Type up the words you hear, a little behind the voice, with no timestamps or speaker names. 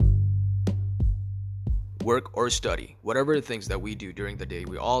work, or study. Whatever the things that we do during the day,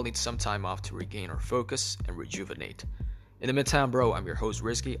 we all need some time off to regain our focus and rejuvenate. In the meantime, bro, I'm your host,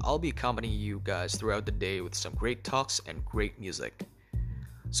 Rizky. I'll be accompanying you guys throughout the day with some great talks and great music.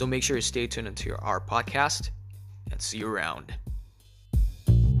 So make sure you stay tuned into our podcast and see you around.